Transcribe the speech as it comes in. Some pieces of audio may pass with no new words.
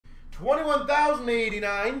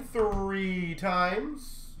21,089, three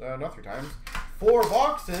times. Not three times. 4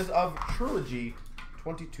 boxes of Trilogy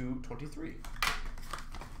 22-23.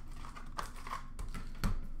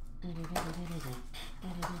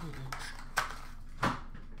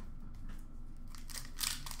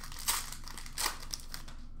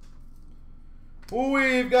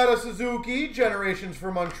 We've got a Suzuki, Generations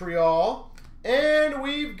for Montreal. And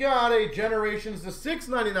we've got a Generations to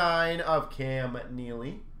 699 of Cam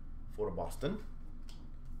Neely for Boston.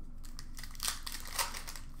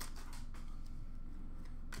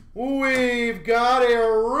 We've got a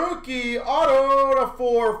rookie auto to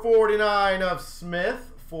 449 of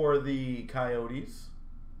Smith for the Coyotes.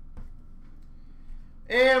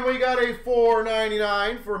 And we got a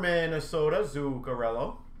 499 for Minnesota,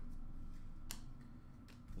 Zuccarello.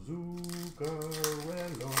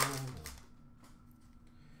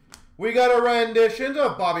 We got a rendition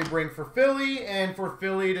of Bobby Brink for Philly, and for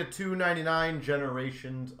Philly to 299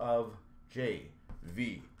 Generations of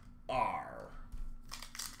JVR.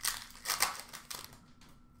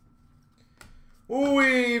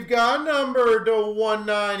 We've got number to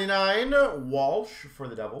 199 Walsh for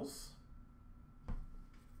the Devils.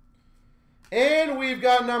 And we've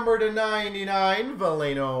got number to 99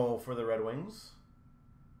 Veleno for the Red Wings.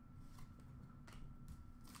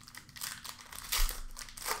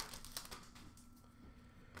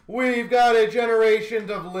 We've got a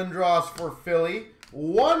Generations of Lindros for Philly.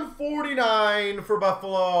 149 for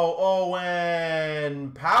Buffalo,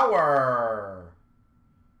 Owen Power.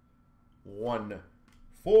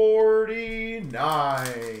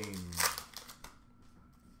 149.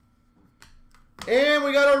 And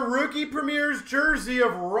we got a Rookie Premier's jersey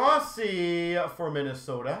of Rossi for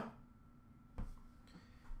Minnesota.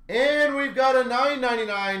 And we've got a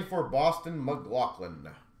 999 for Boston McLaughlin.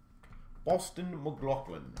 Boston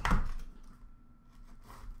McLaughlin.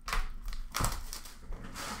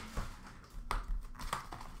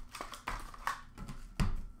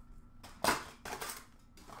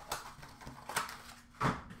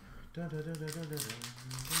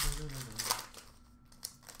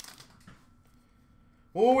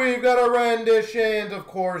 Well, we've got a rendition of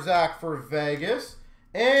Korzak for Vegas.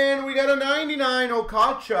 And we got a 99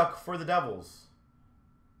 Okachuk for the Devils.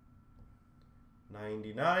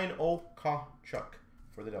 99 Okachuk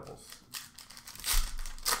for the Devils.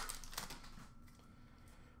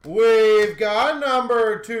 We've got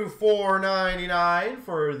number 2499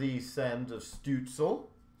 for the Sens of Stützle.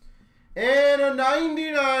 And a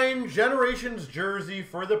 99 Generations jersey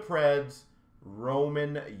for the Preds,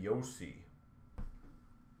 Roman Josi.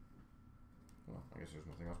 Well, I guess there's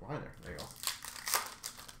nothing else behind there. There you go.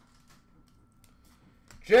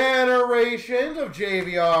 Generations of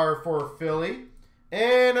JVR for Philly.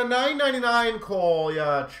 And a 999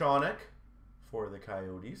 Kolyachonic for the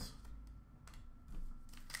Coyotes.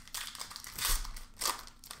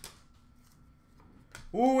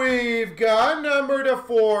 We've got number to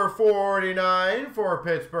 449 for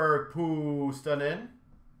Pittsburgh, Puustinen.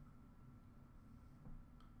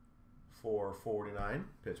 449,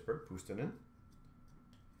 Pittsburgh, Puustinen.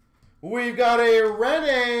 We've got a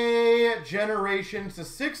Rene Generations to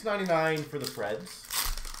 699 for the Preds.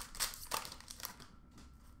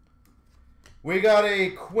 We got a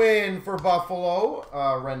Quinn for Buffalo,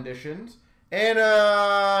 renditions. And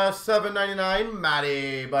a 799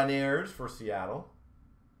 Matty Beniers for Seattle.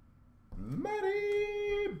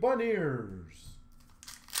 Matty Beniers.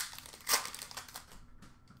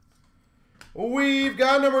 We've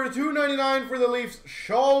got number to 299 for the Leafs,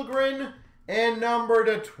 Shalgren. And number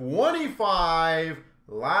to 25,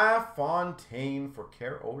 LaFontaine for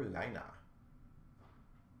Carolina.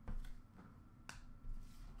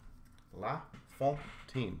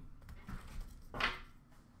 LaFontaine.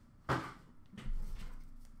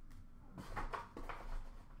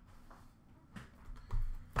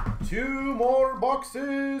 Two more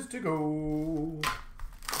boxes to go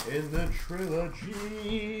in the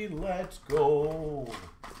Trilogy. Let's go.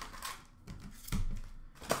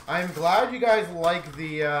 I'm glad you guys like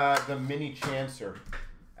the mini Chancer.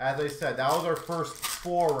 As I said, that was our first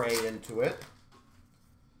foray into it.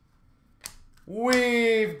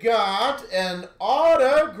 We've got an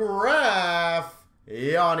autograph,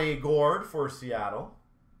 Yanni Gourde for Seattle.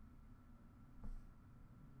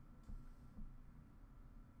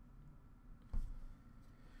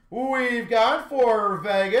 We've got for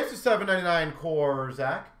Vegas a 799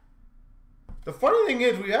 Korzak. The funny thing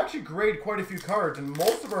is we actually grade quite a few cards, and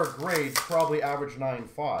most of our grades probably average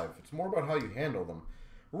 9.5. It's more about how you handle them.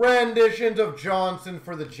 Renditions of Johnson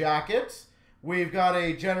for the Jackets. We've got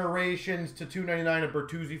a Generations to 299 of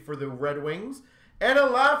Bertuzzi for the Red Wings. And a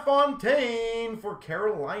LaFontaine for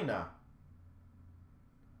Carolina.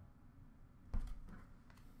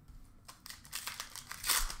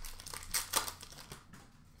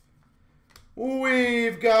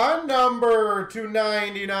 We've got number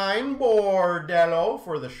 299, Bordello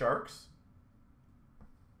for the Sharks.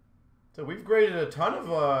 So we've graded a ton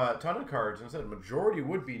of cards. Instead, majority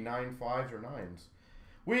would be 9.5s or 9s.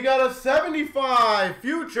 We got a 75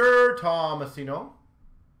 future Tomasino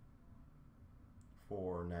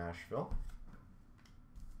for Nashville.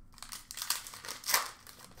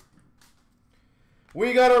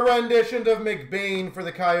 We got a rendition of McBain for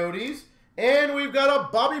the Coyotes. And we've got a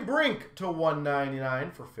Bobby Brink to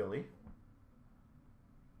 199 for Philly.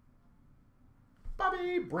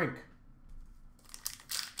 Bobby Brink.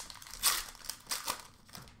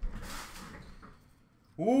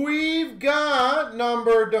 We've got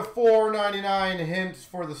numbered to 499 hints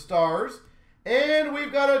for the Stars. And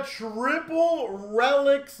we've got a triple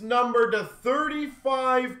relics numbered to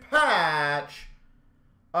 35 patch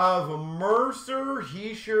of Mercer,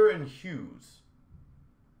 Heischer, and Hughes.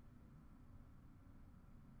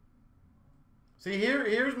 See,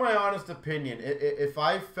 here's my honest opinion. If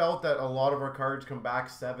I felt that a lot of our cards come back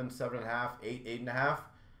 7, 7.5, 8, 8.5,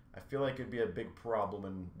 I feel like it'd be a big problem,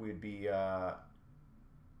 and we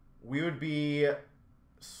would be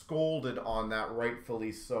scolded on that,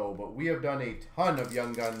 rightfully so. But we have done a ton of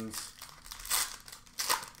Young Guns.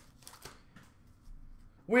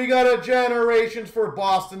 We got a Generations for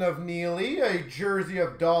Boston of Neely, a jersey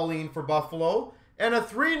of Darlene for Buffalo, and a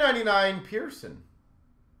 $3.99 Pearson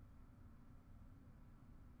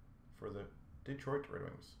for the Detroit Red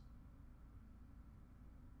Wings.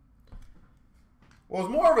 Well, it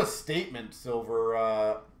was more of a statement, Silver.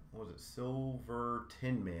 What was it? Silver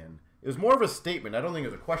Tin Man. It was more of a statement. I don't think it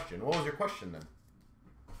was a question. What was your question then?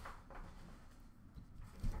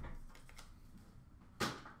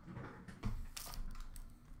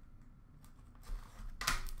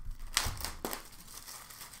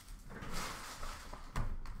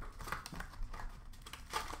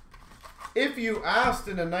 If you asked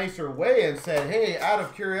in a nicer way and said, hey, out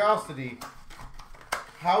of curiosity,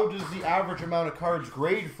 how does the average amount of cards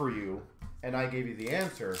grade for you? And I gave you the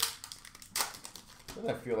answer, then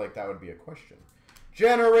I feel like that would be a question.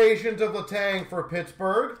 Generations of Letang for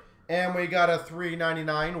Pittsburgh. And we got a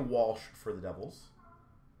 $3.99 Walsh for the Devils.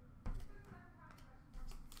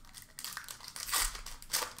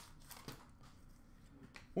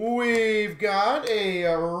 We've got a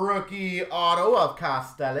rookie auto of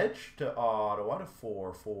Kastelic to Ottawa to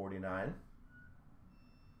 $4.49.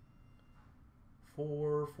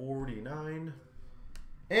 $4.49.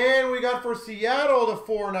 And we got for Seattle to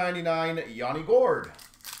 $4.99 Yanni Gourde.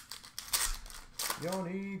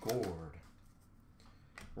 Yanni Gourde.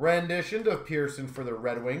 Rendition of Pearson for the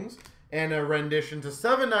Red Wings. And a rendition to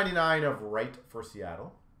 $7.99 of Wright for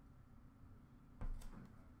Seattle.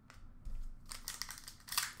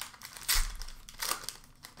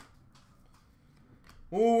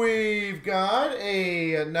 We've got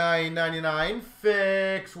a $9.99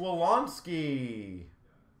 Fix Wolonski.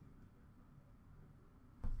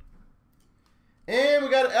 And we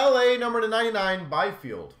got LA number to 99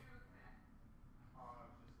 Byfield.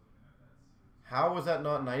 How was that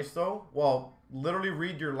not nice though? Well, literally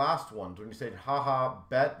read your last ones when you said, haha,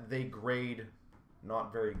 bet they grade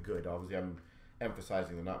not very good. Obviously, I'm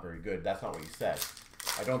emphasizing the not very good. That's not what you said.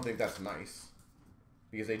 I don't think that's nice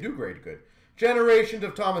because they do grade good. Generations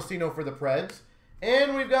of Tomasino for the Preds.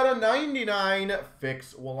 And we've got a 99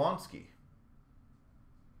 Fix Wolonski.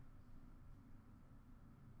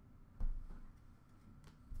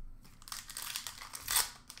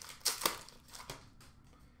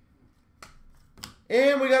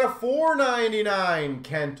 And we got a $4.99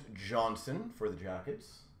 Kent Johnson for the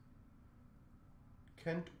Jackets.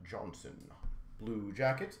 Kent Johnson, Blue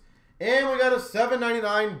Jackets. And we got a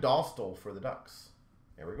 $7.99 Dostal for the Ducks.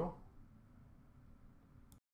 There we go.